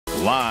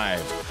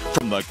Live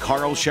from the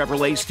Carl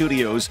Chevrolet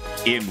Studios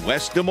in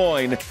West Des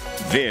Moines,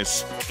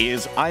 this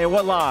is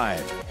Iowa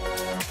Live.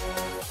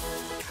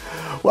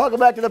 Welcome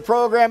back to the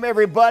program,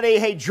 everybody.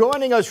 Hey,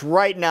 joining us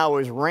right now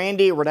is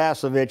Randi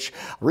Radosevich,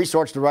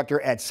 Resource Director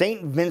at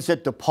St.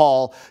 Vincent de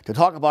Paul, to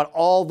talk about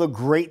all the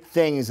great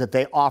things that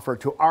they offer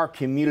to our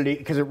community,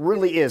 because it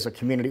really is a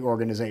community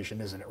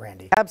organization, isn't it,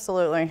 Randi?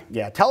 Absolutely.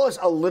 Yeah, tell us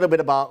a little bit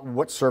about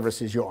what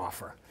services you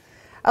offer.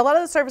 A lot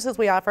of the services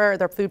we offer are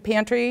the food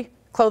pantry,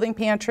 clothing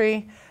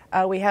pantry.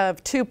 We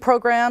have 2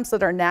 programs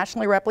that are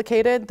nationally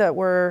replicated that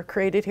were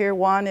created here.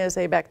 One is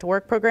a back to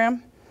work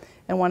program,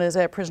 and one is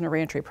a prisoner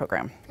reentry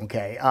program.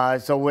 Okay,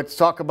 so let's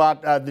talk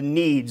about the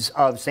needs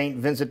of St.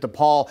 Vincent de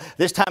Paul.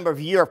 This time of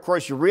year, of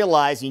course, you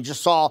realize, and you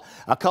just saw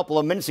a couple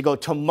of minutes ago,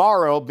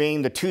 tomorrow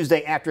being the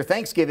Tuesday after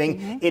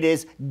Thanksgiving, it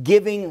is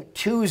Giving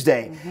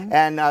Tuesday.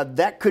 And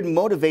that could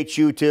motivate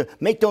you to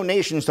make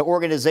donations to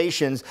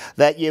organizations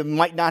that you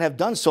might not have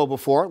done so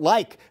before,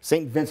 like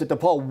St. Vincent de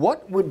Paul.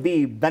 What would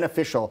be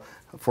beneficial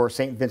for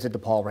St. Vincent de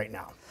Paul right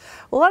now?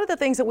 A lot of the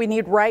things that we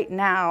need right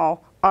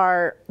now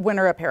are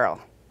winter apparel.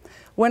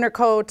 Winter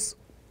coats,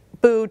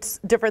 boots,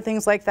 different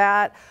things like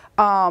that.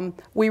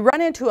 We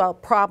run into a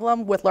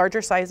problem with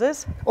larger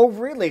sizes. Oh,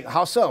 really?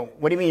 How so?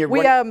 What do you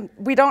mean?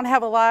 We don't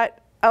have a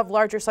lot of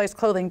larger size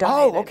clothing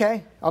donated. Oh,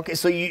 okay. Okay,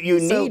 so you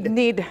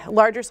need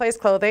larger size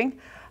clothing.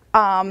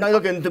 Now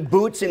look into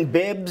boots and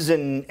bibs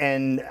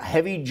and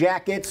heavy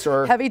jackets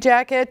or? Heavy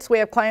jackets. We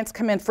have clients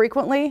come in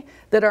frequently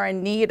that are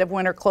in need of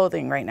winter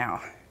clothing right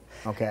now.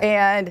 Okay.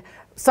 And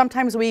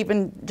sometimes we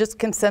even just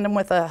can send them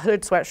with a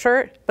hooded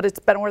sweatshirt, but it's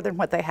better than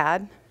what they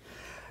had.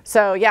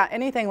 So yeah,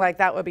 anything like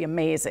that would be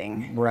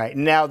amazing. Right.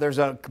 Now there's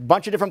a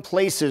bunch of different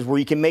places where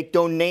you can make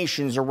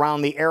donations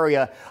around the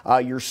area.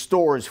 Your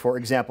stores, for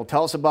example.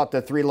 Tell us about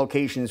the 3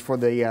 locations for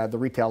the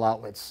retail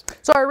outlets.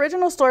 So our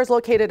original store is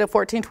located at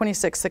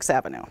 1426 6th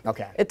Avenue.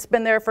 Okay. It's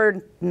been there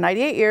for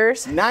 98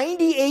 years.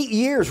 98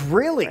 years,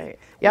 really? Right.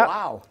 Yep.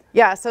 Wow.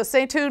 Yeah, so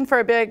stay tuned for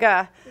a big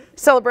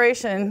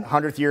celebration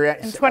 100th year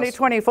in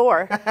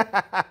 2024.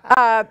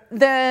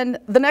 Then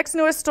the next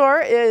newest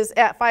store is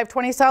at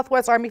 520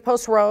 Southwest Army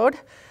Post Road.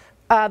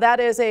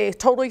 That is a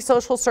totally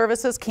social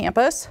services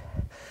campus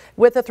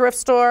with a thrift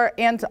store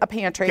and a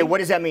pantry. Okay, what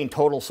does that mean,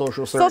 total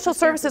social services? Social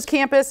services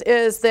campus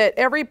is that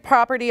every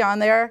property on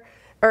there,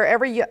 or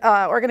every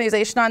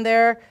organization on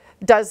there,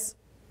 does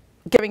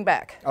giving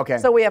back. Okay.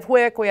 So we have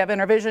WIC, we have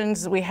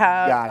Intervisions, we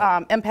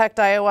have Impact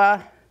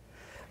Iowa.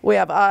 We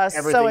have us,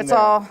 so it's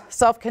all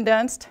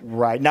self-condensed.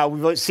 Right. Now,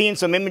 we've seen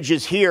some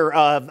images here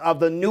of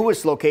the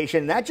newest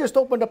location. That just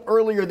opened up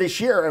earlier this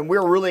year, and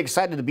we're really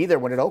excited to be there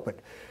when it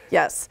opened.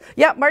 Yes.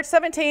 Yeah, March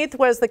 17th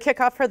was the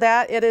kickoff for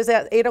that. It is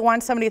at 801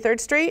 73rd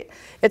Street.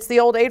 It's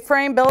the old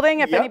 8-frame building.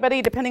 If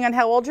anybody, depending on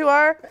how old you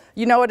are,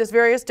 you know it is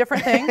various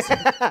different things.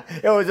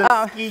 It was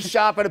a ski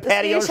shop and a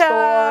patio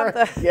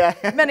store.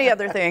 Many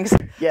other things.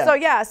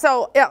 Yeah.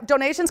 So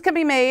donations can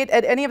be made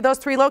at any of those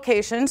 3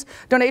 locations.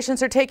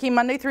 Donations are taking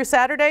Monday through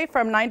Saturday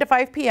from 9 to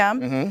 5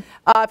 p.m.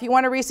 If you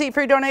want a receipt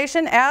for your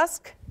donation,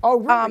 ask. Oh,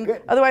 really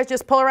good. Otherwise,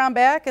 just pull around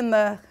back and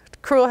the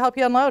crew will help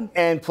you unload.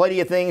 And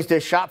plenty of things to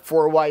shop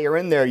for while you're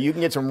in there. You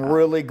can get some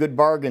really good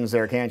bargains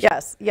there, can't you?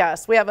 Yes,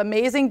 yes. We have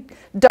amazing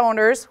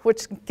donors,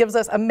 which gives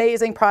us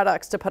amazing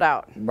products to put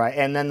out. Right,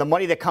 and then the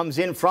money that comes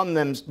in from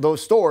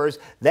those stores,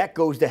 that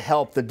goes to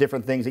help the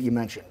different things that you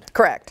mentioned.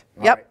 Correct.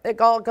 Yep, it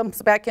all comes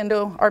back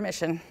into our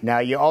mission. Now,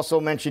 you also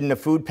mentioned the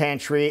food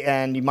pantry,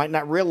 and you might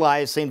not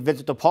realize St.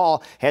 Vincent de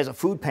Paul has a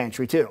food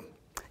pantry, too.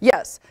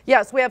 Yes,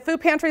 yes, we have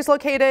food pantries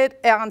located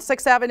on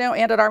 6th Avenue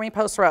and at Army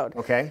Post Road.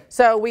 Okay.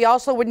 So we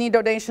also would need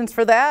donations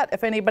for that.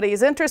 If anybody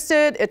is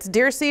interested, it's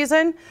deer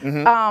season.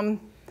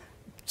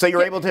 So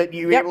you're able to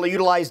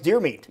utilize deer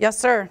meat? Yes,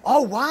 sir.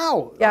 Oh,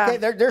 wow. Yeah. Okay,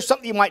 there's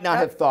something you might not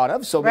have thought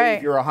of. So maybe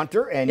if you're a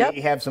hunter and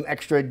you have some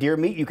extra deer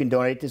meat, you can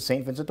donate to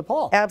St. Vincent de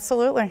Paul.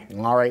 Absolutely.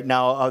 All right.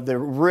 Now,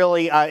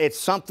 it's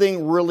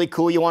something really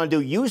cool you want to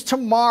do. Use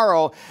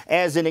tomorrow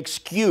as an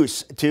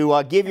excuse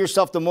to give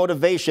yourself the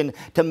motivation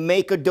to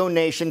make a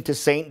donation to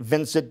St.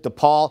 Vincent de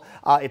Paul.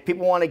 If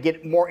people want to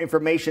get more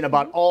information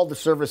about all the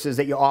services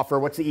that you offer,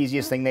 what's the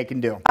easiest thing they can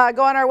do?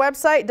 Go on our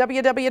website,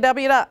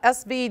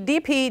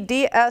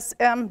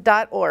 www.svdpdsm.org.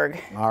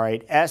 All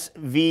right,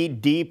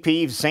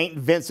 SVDP, St.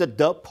 Vincent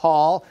de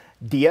Paul,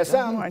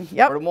 DSM,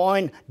 Des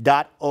Moines.org.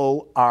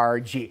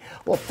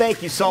 Well,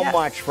 thank you so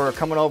much for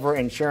coming over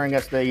and sharing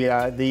us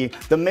the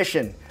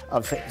mission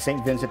of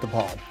St. Vincent de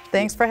Paul.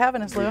 Thanks for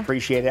having us, Lou. We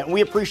appreciate it. And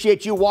we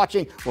appreciate you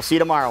watching. We'll see you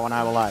tomorrow on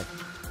Iowa Live.